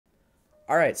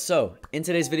Alright, so in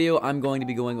today's video, I'm going to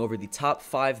be going over the top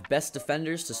 5 best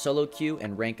defenders to solo queue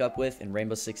and rank up with in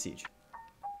Rainbow Six Siege.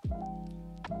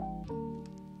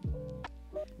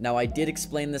 Now, I did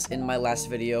explain this in my last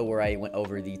video where I went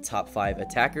over the top 5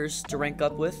 attackers to rank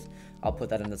up with. I'll put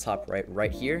that in the top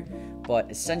right here.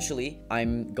 But essentially,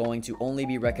 I'm going to only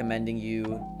be recommending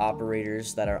you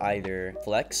operators that are either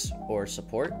flex or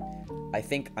support. I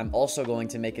think I'm also going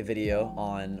to make a video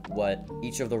on what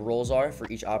each of the roles are for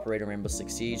each operator in Rainbow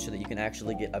Six Siege so that you can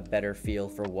actually get a better feel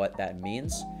for what that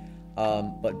means.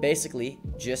 But basically,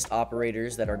 just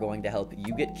operators that are going to help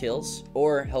you get kills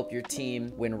or help your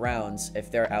team win rounds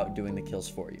if they're out doing the kills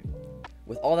for you.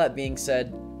 With all that being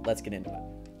said, let's get into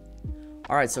it.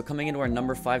 Alright, so coming into our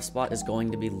number 5 spot is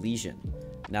going to be Lesion.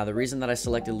 Now, the reason that I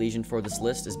selected Lesion for this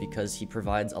list is because he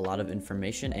provides a lot of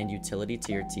information and utility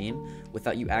to your team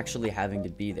without you actually having to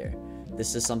be there.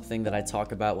 This is something that I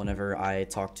talk about whenever I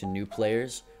talk to new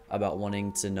players about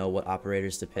wanting to know what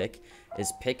operators to pick,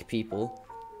 is pick people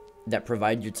that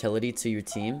provide utility to your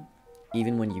team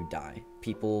even when you die.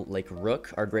 People like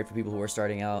Rook are great for people who are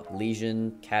starting out,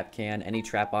 Lesion, Capcan, any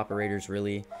trap operators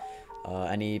really,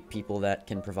 any people that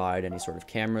can provide any sort of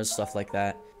cameras, stuff like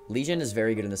that. Lesion is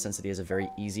very good in the sense that he has a very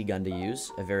easy gun to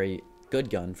use, a very good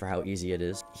gun for how easy it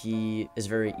is. He is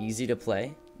very easy to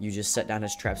play. You just set down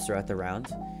his traps throughout the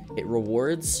round. It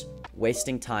rewards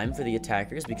wasting time for the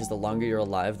attackers because the longer you're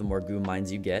alive, the more goo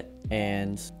mines you get.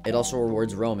 And it also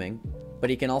rewards roaming, but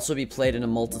he can also be played in a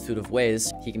multitude of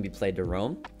ways. He can be played to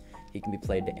roam. He can be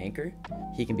played to anchor.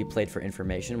 He can be played for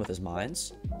information with his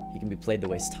mines. He can be played to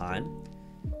waste time.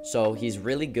 So he's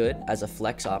really good as a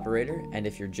flex operator, and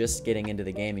if you're just getting into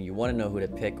the game and you want to know who to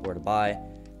pick or to buy,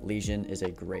 Lesion is a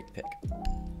great pick.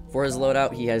 For his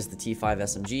loadout, he has the T5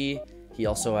 SMG. He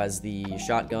also has the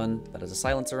shotgun that has a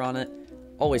silencer on it.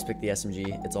 Always pick the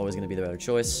SMG. It's always going to be the better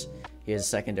choice. He has a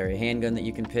secondary handgun that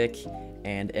you can pick,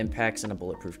 and impacts and a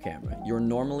bulletproof camera. You're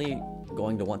normally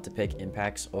going to want to pick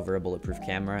impacts over a bulletproof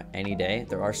camera any day.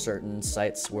 There are certain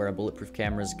sites where a bulletproof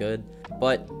camera is good,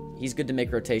 but he's good to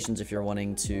make rotations if you're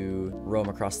wanting to roam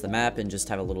across the map and just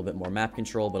have a little bit more map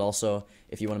control, but also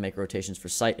if you want to make rotations for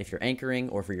site, if you're anchoring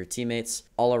or for your teammates.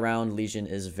 All around, Lesion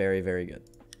is very, very good.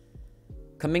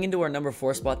 Coming into our number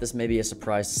 4 spot, this may be a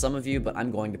surprise to some of you, but I'm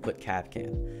going to put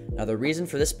Capcan. Now, the reason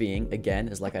for this being, again,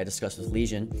 is like I discussed with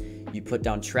Lesion, you put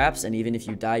down traps, and even if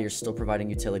you die, you're still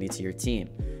providing utility to your team.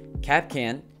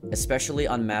 Capcan, especially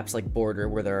on maps like Border,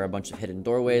 where there are a bunch of hidden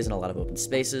doorways and a lot of open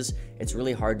spaces, it's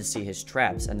really hard to see his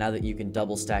traps, and now that you can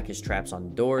double stack his traps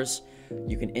on doors,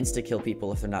 you can insta-kill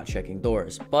people if they're not checking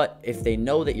doors. But if they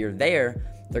know that you're there,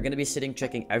 they're going to be sitting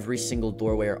checking every single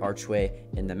doorway or archway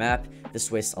in the map. This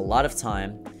wastes a lot of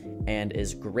time and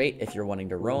is great if you're wanting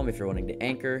to roam, if you're wanting to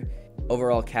anchor.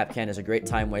 Overall, Capcan is a great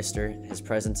time waster. His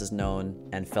presence is known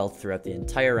and felt throughout the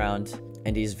entire round,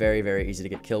 and he's very, very easy to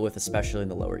get killed with, especially in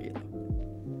the lower elo.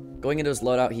 Going into his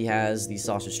loadout, he has the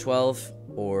Sausage 12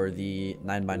 or the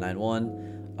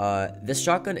 9x91. This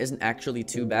shotgun isn't actually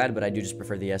too bad, but I do just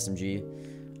prefer the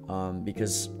SMG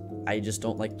because I just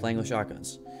don't like playing with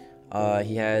shotguns.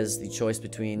 He has the choice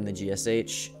between the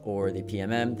GSH or the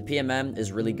PMM. The PMM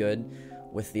is really good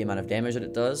with the amount of damage that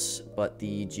it does, but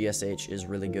the GSH is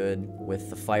really good with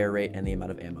the fire rate and the amount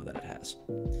of ammo that it has.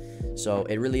 So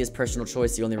it really is personal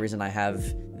choice. The only reason I have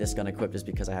this gun equipped is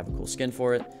because I have a cool skin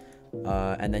for it.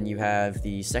 And then you have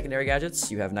the secondary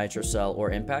gadgets. You have Nitro Cell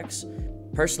or Impacts.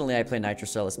 Personally, I play Nitro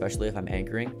Cell, especially if I'm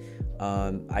anchoring.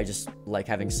 I just like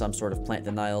having some sort of plant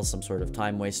denial, some sort of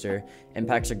time waster.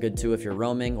 Impacts are good too if you're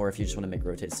roaming or if you just want to make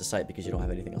rotates to site because you don't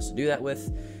have anything else to do that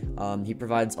with. He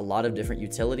provides a lot of different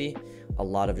utility, a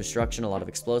lot of destruction, a lot of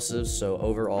explosives, so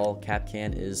overall,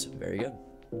 Capcan is very good.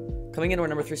 Coming into our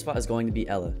number 3 spot is going to be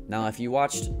Ela. Now, if you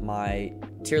watched my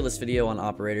tier list video on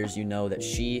operators, you know that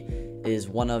she is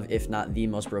one of, if not the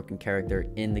most broken character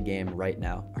in the game right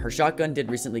now. Her shotgun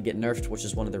did recently get nerfed, which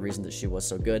is one of the reasons that she was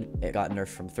so good. It got nerfed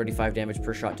from 35 damage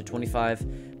per shot to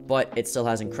 25, but it still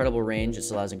has incredible range, it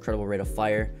still has incredible rate of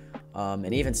fire,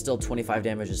 and even still 25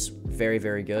 damage is very,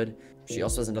 very good. She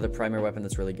also has another primary weapon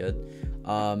that's really good.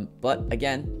 But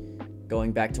again,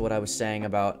 going back to what I was saying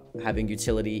about having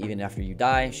utility even after you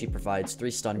die, she provides 3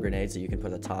 stun grenades that you can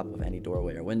put at the top of any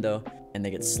doorway or window, and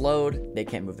they get slowed, they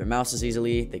can't move their mouse as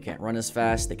easily, they can't run as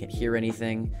fast, they can't hear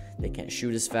anything, they can't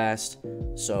shoot as fast,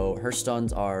 so her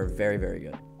stuns are very, very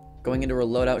good. Going into her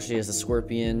loadout, she has the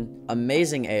Scorpion.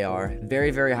 Amazing AR,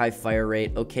 very, very high fire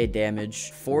rate, okay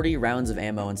damage, 40 rounds of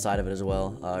ammo inside of it as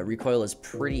well. Recoil is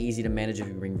pretty easy to manage if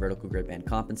you bring vertical grip and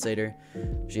compensator.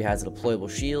 She has a deployable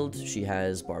shield, she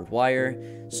has barbed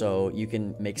wire, so you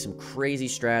can make some crazy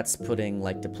strats putting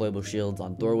like deployable shields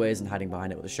on doorways and hiding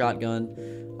behind it with a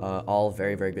shotgun. All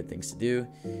very, very good things to do.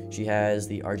 She has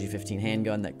the RG-15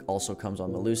 handgun that also comes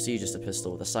on Melusi, just a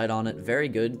pistol with a sight on it. Very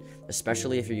good,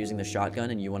 especially if you're using the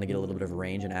shotgun and you want to get a little bit of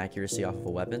range and accuracy off of a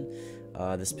weapon.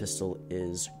 This pistol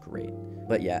is great.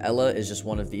 But yeah, Ela is just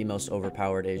one of the most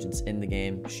overpowered agents in the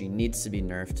game. She needs to be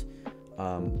nerfed.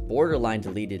 Borderline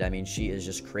deleted. I mean, she is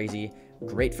just crazy.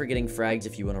 Great for getting frags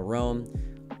if you want to roam.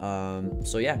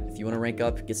 So yeah, if you want to rank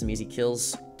up, get some easy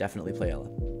kills, definitely play Ela.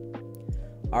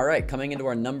 Alright, coming into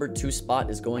our number 2 spot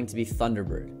is going to be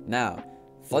Thunderbird. Now,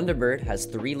 Thunderbird has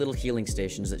 3 little healing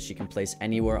stations that she can place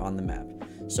anywhere on the map.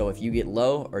 So if you get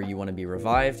low or you want to be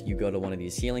revived, you go to one of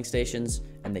these healing stations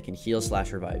and they can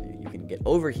heal/revive you. You can get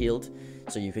overhealed,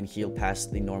 so you can heal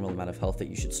past the normal amount of health that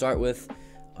you should start with.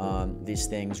 These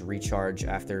things recharge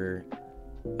after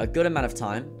a good amount of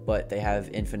time, but they have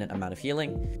infinite amount of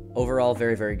healing. Overall,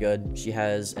 very, very good. She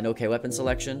has an okay weapon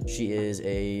selection. She is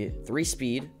a 3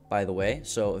 speed, by the way,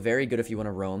 so very good if you want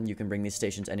to roam. You can bring these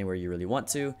stations anywhere you really want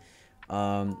to.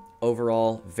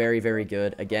 Overall, very, very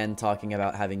good. Again, talking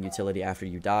about having utility after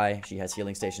you die. She has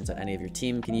healing stations that any of your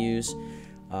team can use.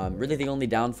 Really, the only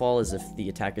downfall is if the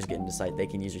attackers get into sight, they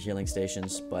can use your healing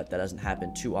stations, but that doesn't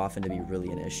happen too often to be really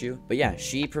an issue. But yeah,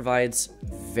 she provides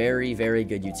very, very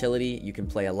good utility. You can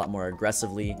play a lot more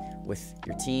aggressively with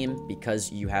your team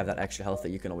because you have that extra health that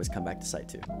you can always come back to sight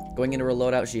to. Going into her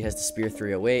loadout, she has the Spear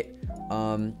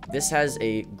 308. This has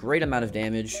a great amount of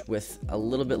damage with a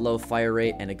little bit low fire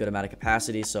rate and a good amount of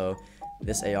capacity, so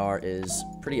this AR is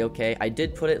pretty okay. I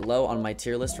did put it low on my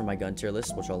tier list for my gun tier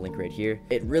list, which I'll link right here.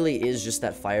 It really is just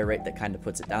that fire rate that kind of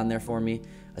puts it down there for me,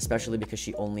 especially because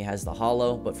she only has the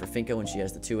hollow, but for Finka, when she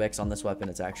has the 2x on this weapon,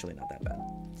 it's actually not that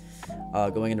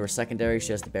bad. Going into her secondary,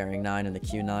 she has the Bearing 9 and the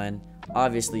Q9.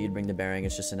 Obviously, you'd bring the Bearing,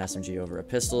 it's just an SMG over a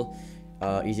pistol.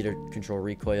 Easy to control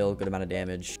recoil, good amount of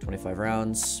damage, 25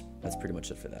 rounds. That's pretty much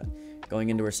it for that.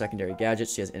 Going into her secondary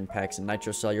gadgets, she has Impacts and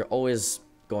Nitro Cell. You're always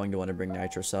going to want to bring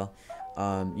Nitro Cell.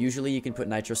 Usually you can put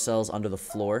Nitro Cells under the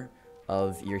floor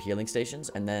of your healing stations,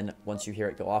 and then once you hear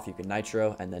it go off, you can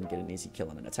Nitro and then get an easy kill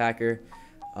on an attacker.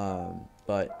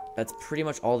 But that's pretty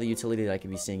much all the utility that I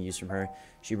could be seeing used from her.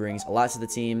 She brings a lot to the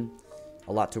team,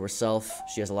 a lot to herself.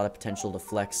 She has a lot of potential to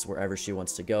flex wherever she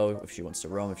wants to go, if she wants to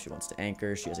roam, if she wants to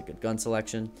anchor. She has a good gun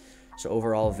selection. So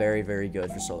overall, very, very good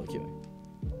for solo queuing.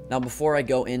 Now, before I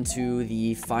go into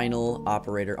the final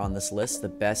operator on this list, the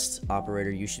best operator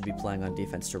you should be playing on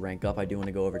defense to rank up, I do want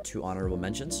to go over 2 honorable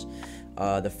mentions.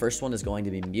 The first one is going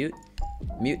to be Mute.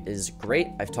 Mute is great.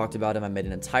 I've talked about him. I made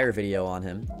an entire video on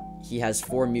him. He has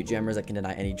 4 mute jammers that can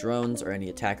deny any drones or any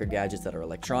attacker gadgets that are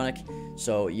electronic,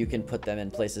 so you can put them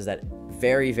in places that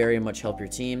very, very much help your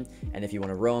team, and if you want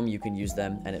to roam, you can use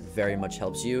them, and it very much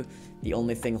helps you. The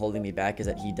only thing holding me back is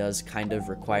that he does kind of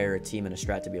require a team and a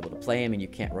strat to be able to play him, and you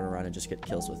can't run around and just get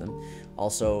kills with him.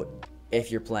 Also, if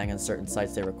you're playing on certain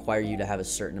sites, they require you to have a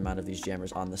certain amount of these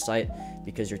jammers on the site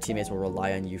because your teammates will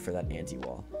rely on you for that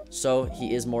anti-wall. So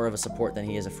he is more of a support than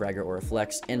he is a fragger or a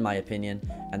flex, in my opinion,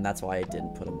 and that's why I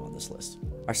didn't put him on this list.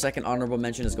 Our second honorable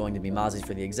mention is going to be Mozzie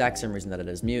for the exact same reason that it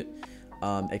is Mute,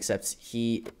 except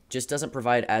he just doesn't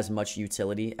provide as much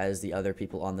utility as the other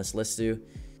people on this list do.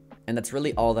 And that's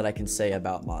really all that I can say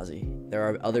about Mozzie. There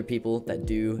are other people that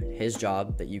do his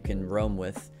job that you can roam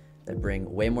with, that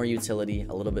bring way more utility,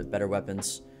 a little bit better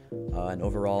weapons, and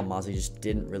overall, Mozzie just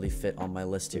didn't really fit on my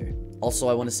list here. Also,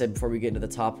 I want to say before we get into the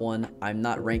top one, I'm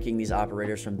not ranking these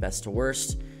operators from best to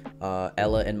worst.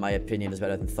 Ela, in my opinion, is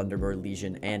better than Thunderbird,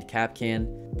 Legion, and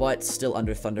Capcan, but still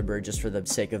under Thunderbird just for the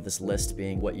sake of this list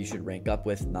being what you should rank up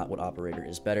with, not what operator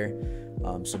is better.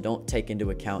 So don't take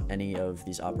into account any of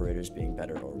these operators being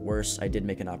better or worse. I did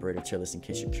make an operator tier list in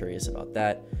case you're curious about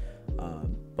that,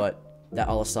 but that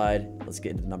all aside, let's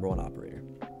get into the number 1 operator.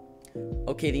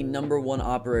 Okay, the number 1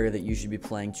 operator that you should be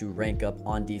playing to rank up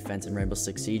on defense in Rainbow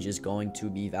Six Siege is going to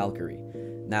be Valkyrie.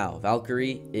 Now,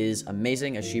 Valkyrie is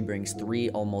amazing as she brings 3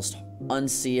 almost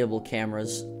unseeable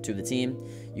cameras to the team.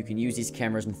 You can use these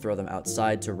cameras and throw them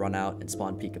outside to run out and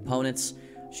spawn peek opponents.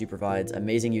 She provides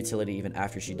amazing utility even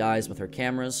after she dies with her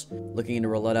cameras. Looking into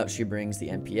her loadout, she brings the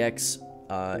MPX.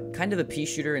 Kind of a pea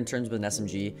shooter in terms of an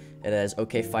SMG. It has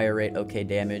okay fire rate, okay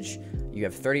damage. You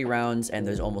have 30 rounds and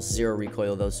there's almost 0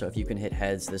 recoil though, so if you can hit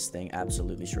heads, this thing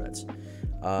absolutely shreds.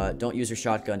 Don't use her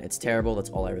shotgun. It's terrible. That's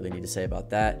all I really need to say about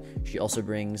that. She also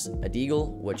brings a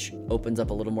deagle, which opens up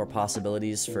a little more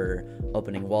possibilities for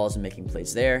opening walls and making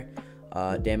plays there.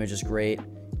 Damage is great.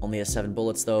 Only has 7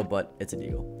 bullets though, but it's a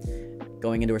deagle.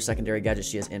 Going into her secondary gadget,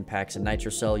 she has impacts and nitro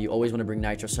cell. You always want to bring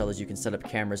nitro cell as you can set up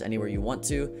cameras anywhere you want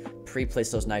to.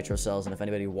 Pre-place those nitro cells, and if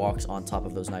anybody walks on top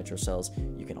of those nitro cells,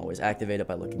 you can always activate it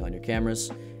by looking on your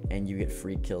cameras, and you get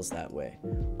free kills that way.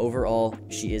 Overall,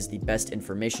 she is the best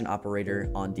information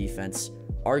operator on defense,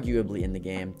 arguably in the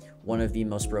game. One of the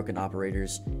most broken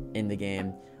operators in the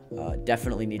game.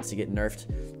 Definitely needs to get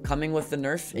nerfed. Coming with the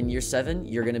nerf in year 7,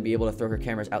 you're going to be able to throw her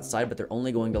cameras outside, but they're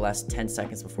only going to last 10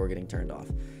 seconds before getting turned off.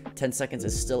 10 seconds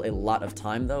is still a lot of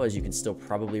time though, as you can still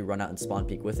probably run out and spawn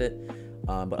peek with it.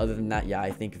 But other than that, yeah,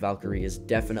 I think Valkyrie is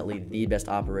definitely the best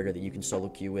operator that you can solo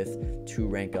queue with to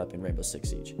rank up in Rainbow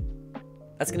Six Siege.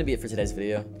 That's going to be it for today's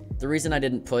video. The reason I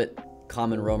didn't put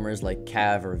common roamers like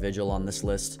Cav or Vigil on this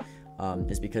list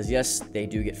is because yes, they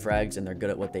do get frags and they're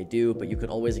good at what they do, but you can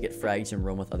always get frags and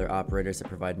roam with other operators that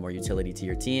provide more utility to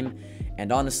your team.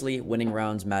 And honestly, winning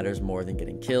rounds matters more than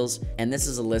getting kills. And this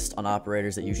is a list on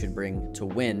operators that you should bring to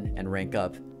win and rank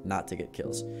up, not to get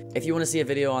kills. If you want to see a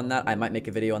video on that, I might make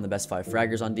a video on the best 5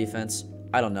 fraggers on defense.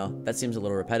 I don't know, that seems a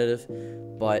little repetitive,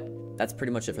 but that's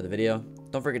pretty much it for the video.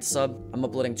 Don't forget to sub. I'm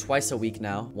uploading twice a week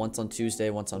now, once on Tuesday,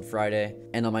 once on Friday,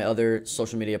 and on my other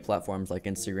social media platforms like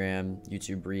Instagram,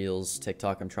 YouTube Reels,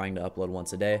 TikTok, I'm trying to upload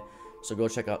once a day. So go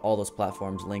check out all those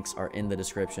platforms. Links are in the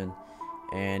description.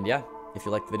 And yeah, if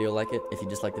you like the video, like it. If you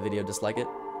dislike the video, dislike it.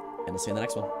 And I'll see you in the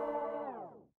next one.